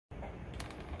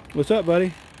What's up,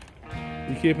 buddy?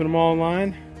 You keeping them all in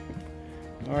line?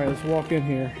 All right, let's walk in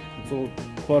here. It's a little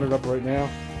cluttered up right now.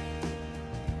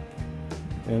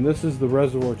 And this is the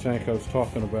reservoir tank I was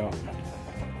talking about.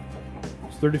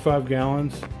 It's 35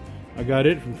 gallons. I got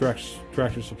it from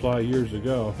Tractor Supply years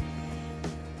ago.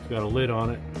 It's got a lid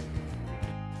on it.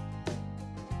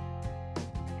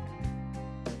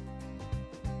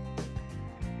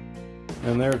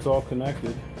 And there it's all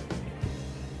connected.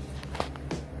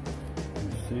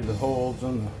 You see the holes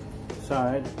on the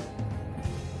side.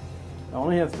 I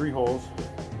only have 3 holes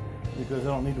because I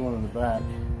don't need one in the back.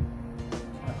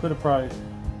 I could have probably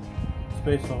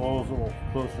spaced the holes a little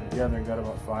closer together and got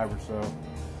about 5 or so.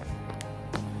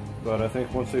 But I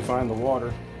think once they find the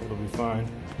water, it'll be fine.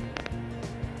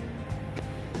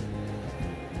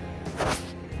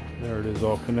 There it is,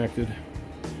 all connected.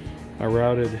 I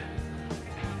routed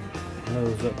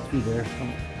those up through there.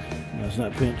 No, it's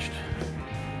not pinched.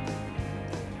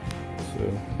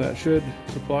 So that should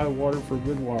supply water for a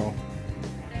good while.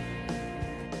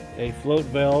 A float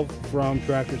valve from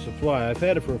Tractor Supply. I've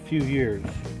had it for a few years.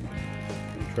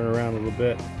 Turn around a little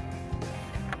bit.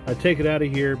 I take it out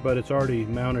of here, but it's already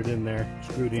mounted in there,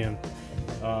 screwed in.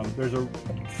 There's a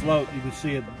float, you can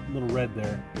see it, a little red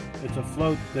there. It's a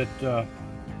float that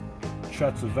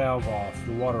shuts the valve off,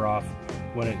 the water off,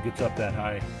 when it gets up that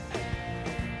high.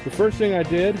 The first thing I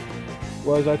did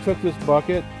was I took this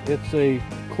bucket. It's a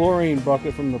chlorine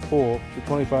bucket from the pool. It's a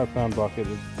 25-pound bucket,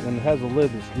 and it has a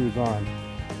lid that screws on.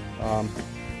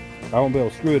 I won't be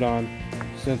able to screw it on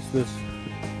since this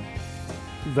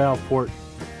valve port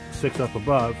sticks up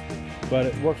above, but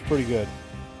it works pretty good.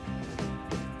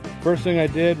 First thing I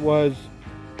did was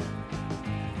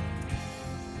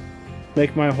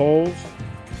make my holes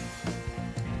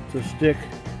to stick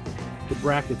the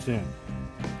brackets in.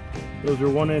 Those are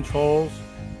 1-inch holes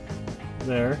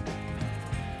there,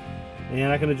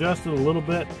 and I can adjust it a little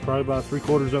bit, probably about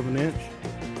 3/4 of an inch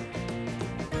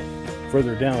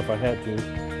further down if I had to.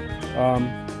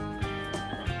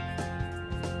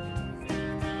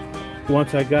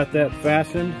 Once I got that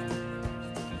fastened,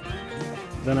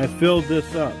 then I filled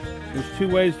this up. There's 2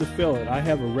 ways to fill it. I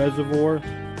have a reservoir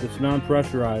that's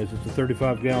non-pressurized. It's a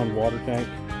 35-gallon water tank,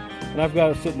 and I've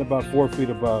got it sitting about 4 feet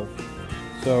above,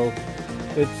 so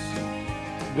it's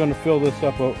going to fill this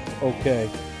up okay.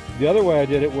 The other way I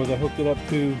did it was I hooked it up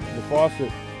to the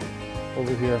faucet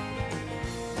over here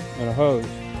and a hose.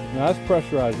 Now that's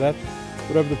pressurized. That's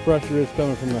whatever the pressure is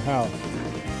coming from the house.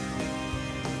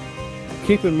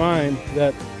 Keep in mind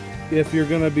that if you're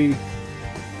going to be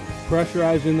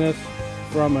pressurizing this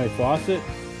from a faucet,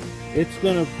 it's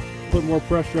going to put more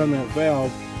pressure on that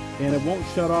valve, and it won't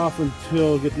shut off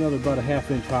until it gets about a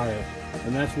 1/2 inch higher.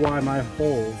 And that's why my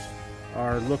holes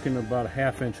are looking about a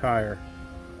 1/2 inch higher.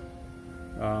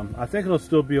 I think it'll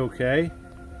still be okay,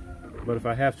 but if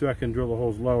I have to, I can drill the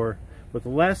holes lower. But the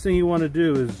last thing you want to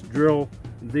do is drill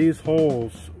these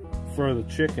holes for the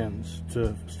chickens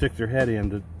to stick their head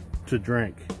in to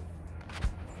drink.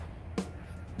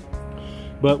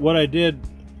 But what I did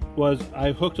was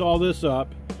I hooked all this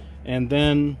up, and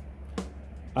then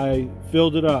I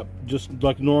filled it up just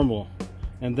like normal,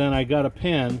 and then I got a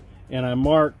pen and I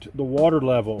marked the water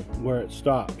level where it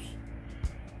stops,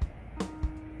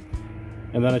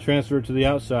 and then I transferred it to the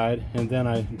outside, and then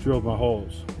I drilled my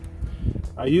holes.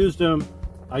 I used the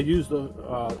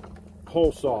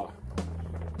hole saw.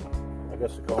 I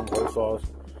guess they call them hole saws.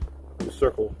 The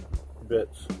circle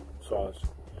bits saws.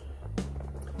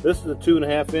 This is a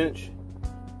 2.5 inch.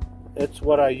 It's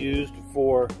what I used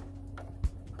for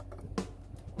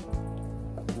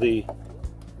the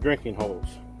drinking holes.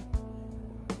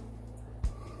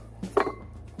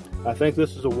 I think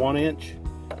this is a 1 inch,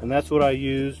 and that's what I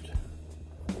used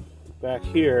back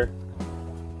here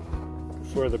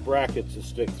for the brackets to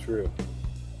stick through.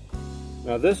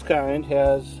 Now this kind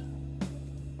has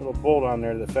a little bolt on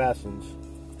there that fastens,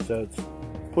 so it's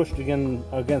pushed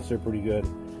against there pretty good.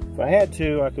 If I had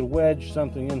to, I could wedge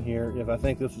something in here if I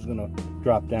think this is going to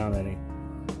drop down any,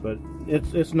 but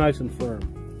it's nice and firm.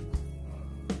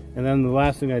 And then the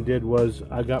last thing I did was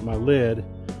I got my lid,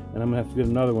 and I'm gonna have to get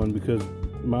another one because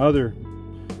my other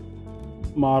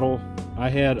model, I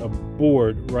had a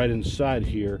board right inside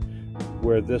here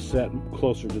where this sat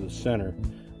closer to the center,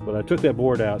 but I took that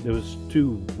board out. It was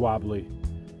too wobbly,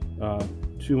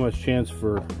 too much chance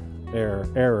for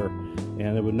error,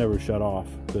 and it would never shut off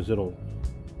because it'll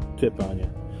tip on you.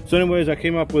 So anyways, I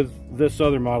came up with this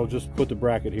other model. Just put the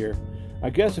bracket here. I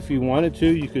guess if you wanted to,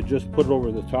 you could just put it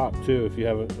over the top too if you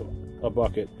have a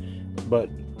bucket, but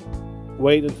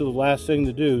wait until the last thing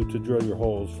to do to drill your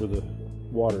holes for the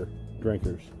water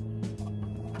drinkers.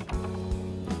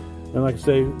 And like I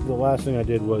say, the last thing I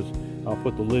did was I'll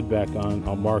put the lid back on,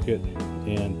 I'll mark it,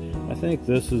 and I think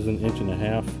this is 1.5 inches.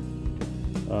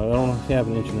 I don't have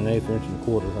 1 1/8 inches or 1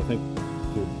 1/4 inches. I think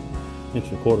the 1 1/4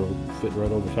 inches would fit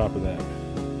right over top of that.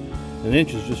 1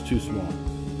 inch is just too small.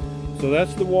 So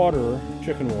that's the waterer,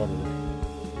 chicken waterer.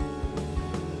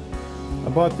 I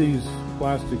bought these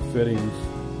plastic fittings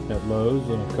at Lowe's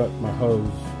and I cut my hose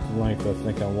to the length I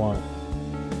think I want.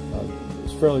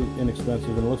 It's fairly inexpensive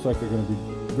and it looks like they're going to be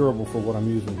durable for what I'm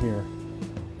using here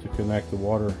to connect the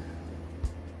water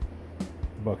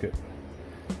bucket.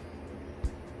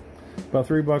 About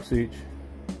 $3 each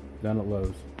down at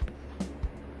Lowe's.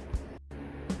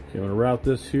 Okay, I'm going to route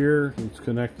this here. Let's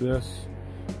connect this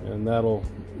and that'll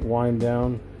wind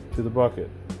down to the bucket.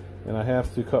 And I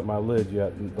have to cut my lid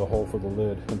yet, the hole for the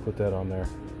lid, and put that on there.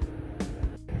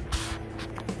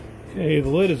 Okay, the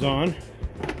lid is on.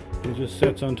 It just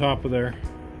sits on top of there.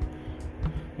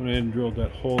 Went ahead and drilled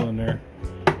that hole in there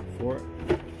for it.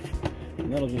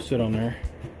 And that'll just sit on there.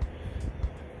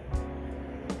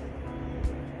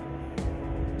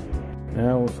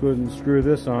 Now let's go ahead and screw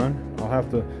this on. I'll have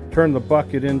to turn the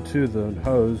bucket into the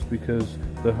hose because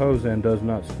the hose end does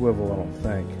not swivel, I don't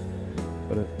think.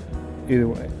 But either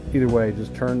way,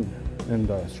 just turn and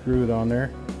screw it on there.